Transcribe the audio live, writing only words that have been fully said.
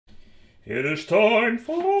It is time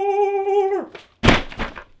for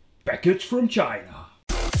package from China.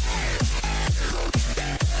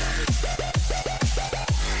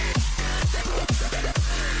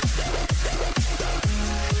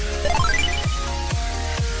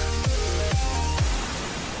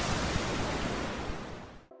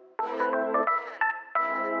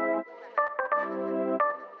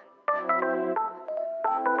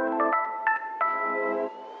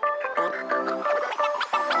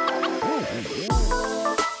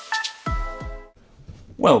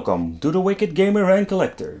 Welcome to the Wicked Gamer and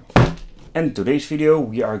Collector. And in today's video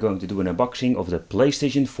we are going to do an unboxing of the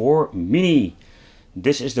PlayStation 4 Mini.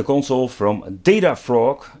 This is the console from Data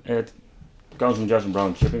Frog. It comes in just a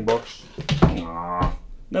brown shipping box.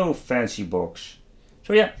 No fancy box.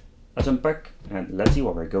 So yeah, let's unpack and let's see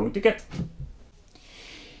what we're going to get.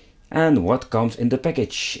 And what comes in the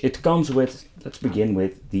package? It comes with, let's begin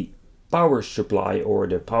with the power supply or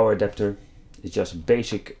the power adapter. It's just a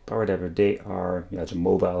basic power adapter. They are, it's a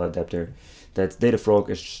mobile adapter that Data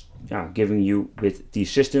Frog is giving you with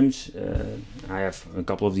these systems. I have a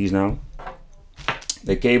couple of these now.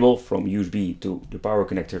 The cable from USB to the power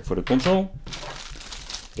connector for the console.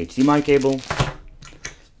 HDMI cable.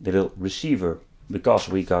 The little receiver, because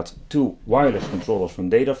we got two wireless controllers from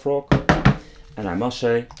Data Frog. And I must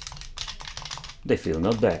say, they feel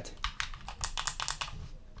not bad.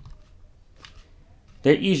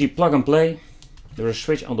 They're easy plug and play. There's a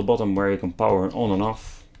switch on the bottom where you can power on and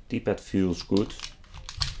off. D-pad feels good.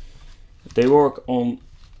 They work on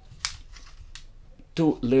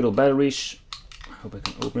two little batteries. I hope I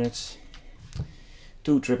can open it.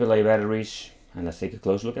 Two AAA batteries. And let's take a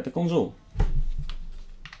close look at the console.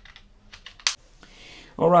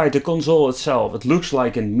 Alright, the console itself. It looks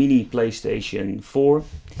like a mini PlayStation 4.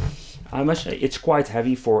 I must say it's quite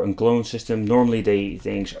heavy for a clone system. Normally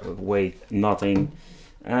things weigh nothing.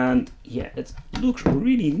 And yeah, it looks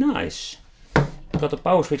really nice. Got a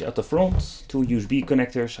power switch at the front, two USB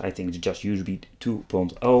connectors. I think it's just USB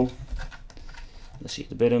 2.0. Let's see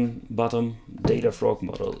at the bottom, Data Frog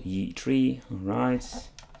model E3. Alright.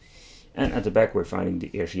 And at the back we're finding the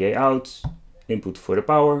RCA out, input for the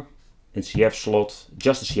power, and CF slot,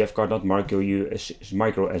 just a CF card, not micro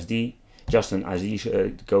SD, just an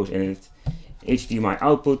SD goes in it. HDMI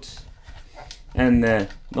output, and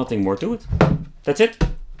nothing more to it. That's it.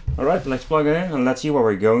 Alright, let's plug it in and let's see what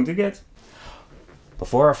we're going to get.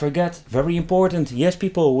 Before I forget, very important, yes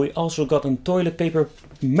people, we also got a toilet paper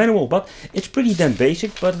manual, but it's pretty damn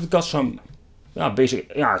basic, but it got some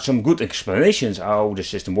some good explanations how the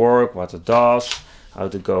system works, what it does, how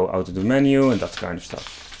to go out of the menu and that kind of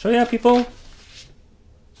stuff. So yeah people,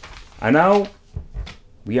 and now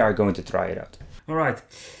we are going to try it out. Alright,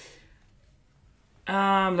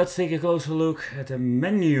 let's take a closer look at the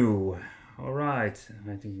menu. Alright,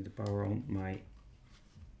 I think the power on my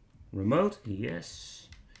remote, yes.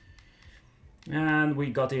 And we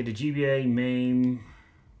got here the GBA, MAME,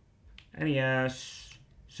 NES,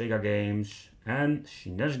 Sega games, and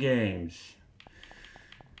SNES games.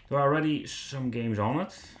 There are already some games on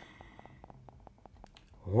it.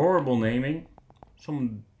 Horrible naming.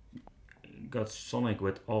 Some got Sonic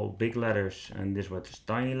with all big letters and this with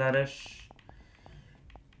tiny letters.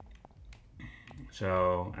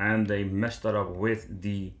 So, and they messed it up with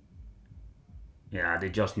the, they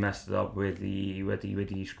just messed it up with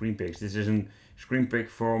the screen picks. This is a screen pick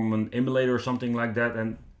from an emulator or something like that,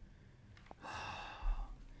 and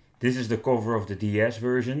this is the cover of the DS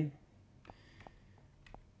version.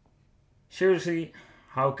 Seriously,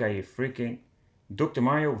 how can you freaking Dr.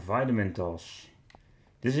 Mario Vitamin Toss?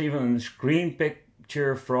 This is even a screen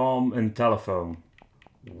picture from a telephone.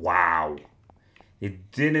 Wow.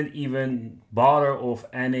 It didn't even bother of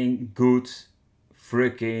any good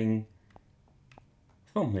freaking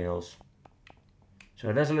thumbnails.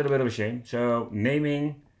 So that's a little bit of a shame. So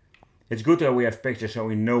naming, it's good that we have pictures so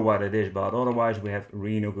we know what it is, but otherwise we have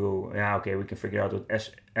Reno. Yeah, okay, we can figure out what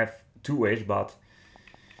SF2 is, but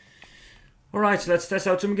alright, so let's test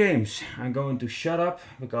out some games. I'm going to shut up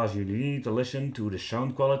because you need to listen to the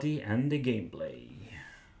sound quality and the gameplay.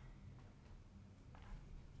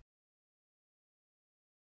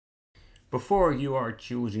 Before you are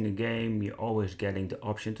choosing a game, you're always getting the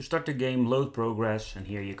option to start the game, load progress, and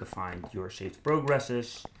here you can find your saved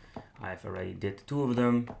progresses. I've already did two of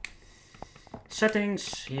them.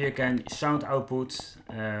 Settings, here you can sound output.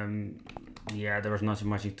 There is not so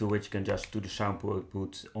much to it, you can just do the sound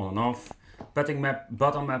output on and off. Button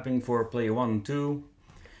mapping for player 1 and 2.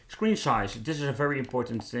 Screen size, this is a very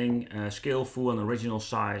important thing. Scale full and original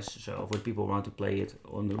size, so if people want to play it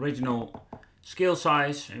on the original scale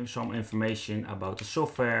size and some information about the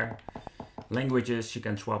software. Languages, you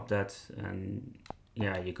can swap that, and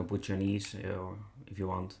yeah, you can put Chinese or if you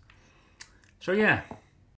want. So yeah.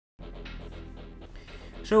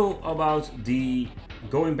 So about the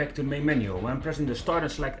going back to the main menu, when pressing the start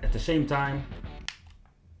and select at the same time,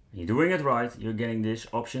 you're doing it right, you're getting this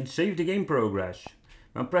option, save the game progress.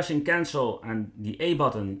 When pressing cancel and the A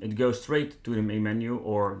button, it goes straight to the main menu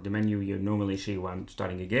or the menu you normally see when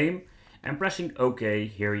starting a game. And pressing OK,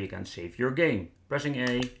 here you can save your game. Pressing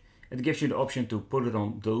A, it gives you the option to put it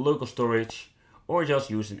on the local storage or just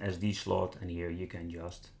use an SD slot, and here you can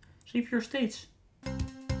just save your states.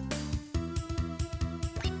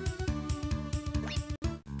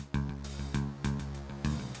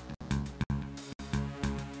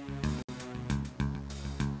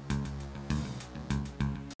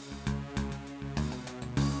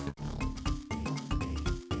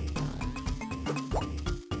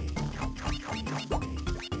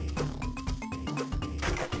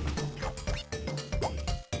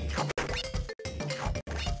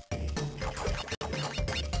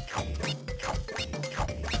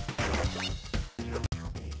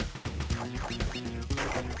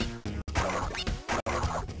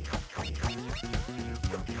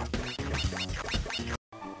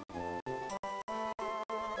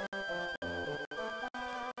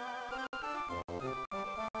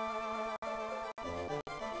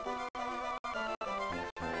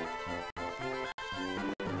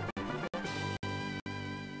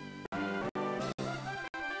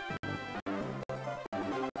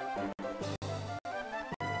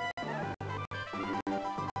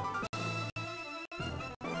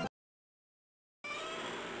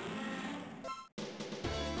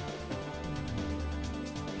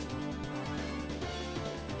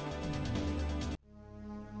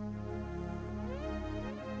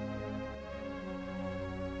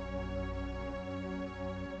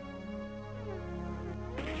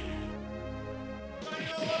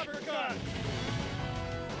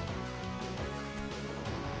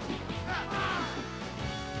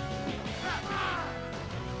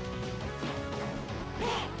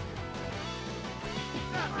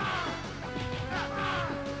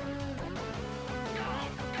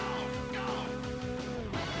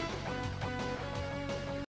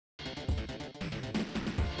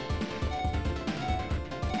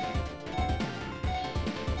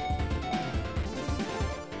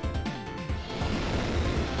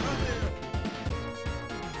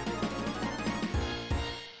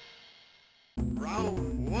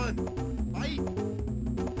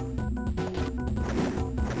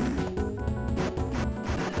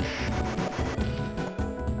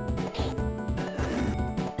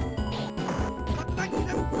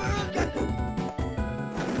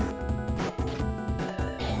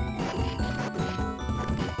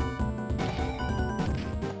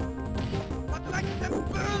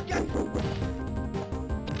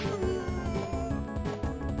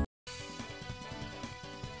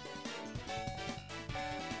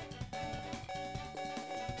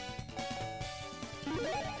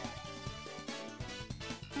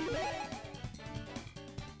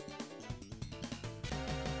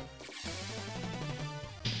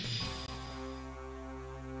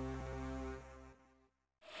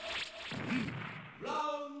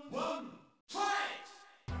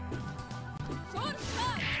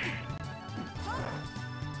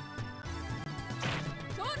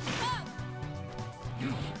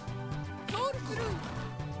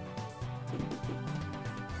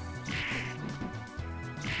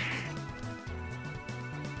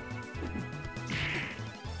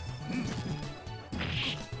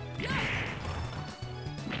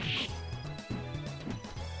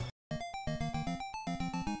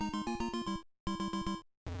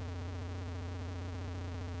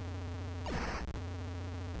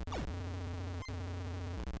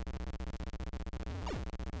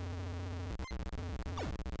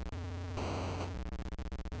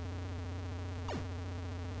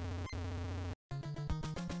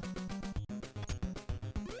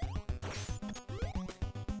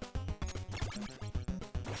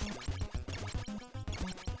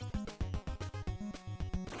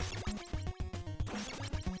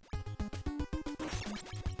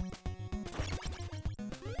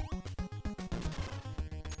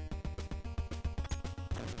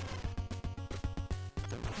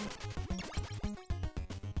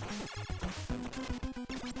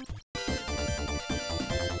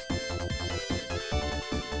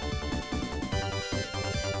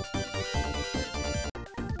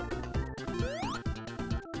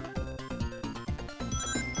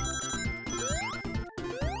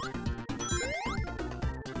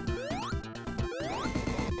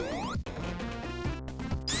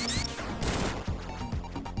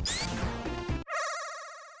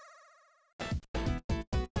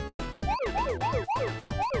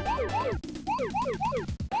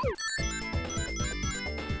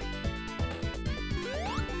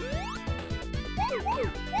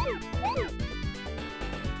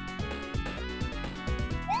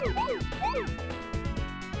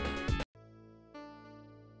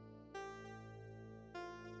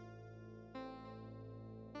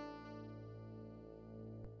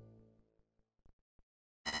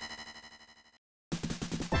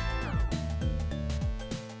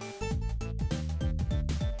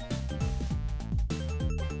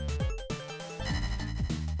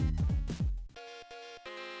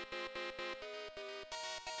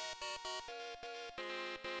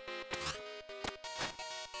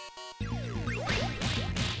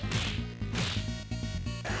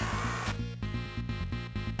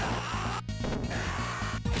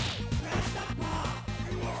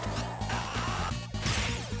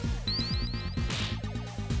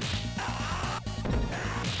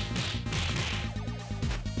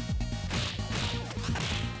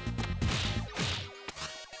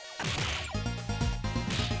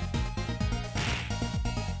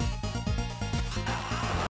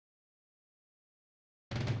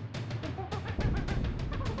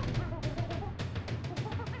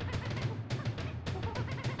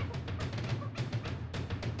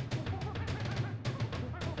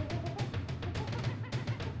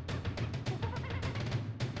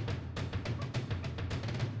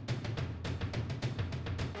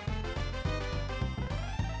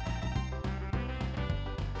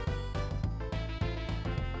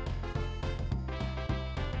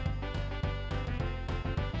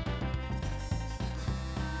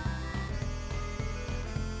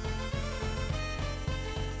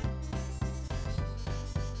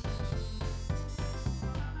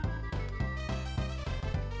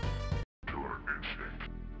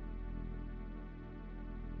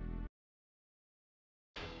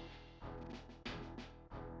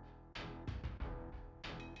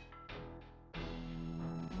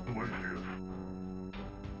 Delicious.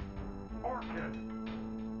 Orchid.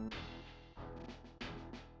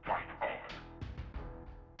 Fight on.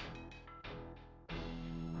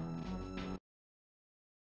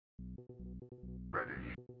 Ready.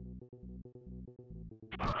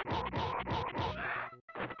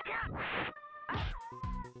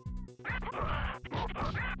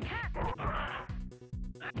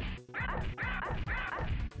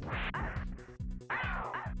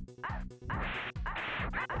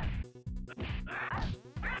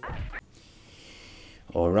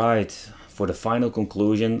 Alright, for the final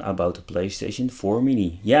conclusion about the PlayStation 4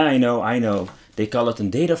 Mini. Yeah, I know. They call it a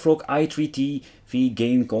Datafrog i3TV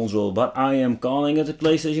game console, but I am calling it a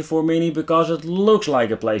PlayStation 4 Mini because it looks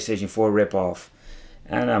like a PlayStation 4 ripoff.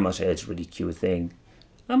 And I must say it's a really cute thing.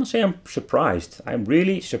 I must say I'm surprised. I'm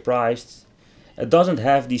really surprised. It doesn't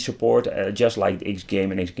have the support just like the X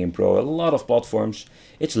Game and X Game Pro. A lot of platforms.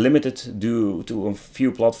 It's limited due to a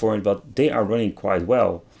few platforms, but they are running quite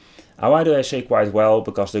well. Why do I say quite well?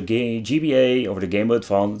 Because the GBA or the Game Boy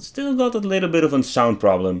Advance still got a little bit of a sound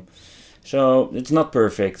problem. So it's not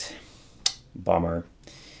perfect. Bummer.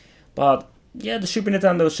 But yeah, the Super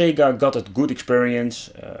Nintendo Sega got a good experience.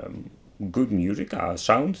 Good music,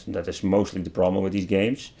 sound. That is mostly the problem with these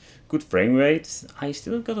games. Good frame rate. I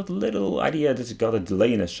still got a little idea that it's got a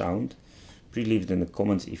delay in the sound. Please leave it in the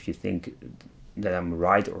comments if you think that I'm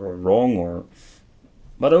right or wrong.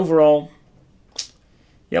 But overall,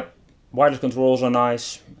 yep. Wireless controls are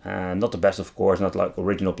nice, and not the best of course, not like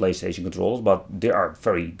original PlayStation controls, but they are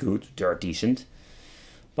very good, they are decent.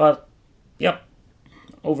 But yep,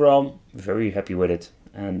 overall very happy with it.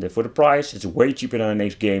 And for the price, it's way cheaper than an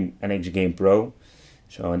X Game and X Game Pro.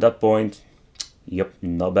 So at that point, yep,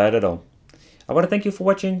 not bad at all. I want to thank you for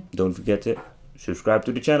watching. Don't forget to subscribe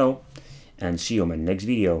to the channel, and see you on my next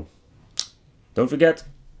video. Don't forget,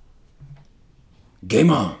 game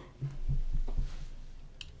on!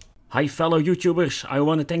 Hi fellow YouTubers, I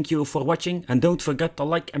want to thank you for watching, and don't forget to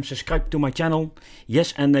like and subscribe to my channel.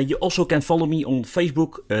 Yes, and you also can follow me on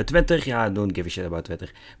Facebook, Twitter, yeah, don't give a shit about Twitter.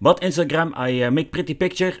 But Instagram, I make pretty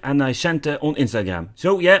picture and I send on Instagram.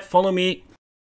 So yeah, follow me.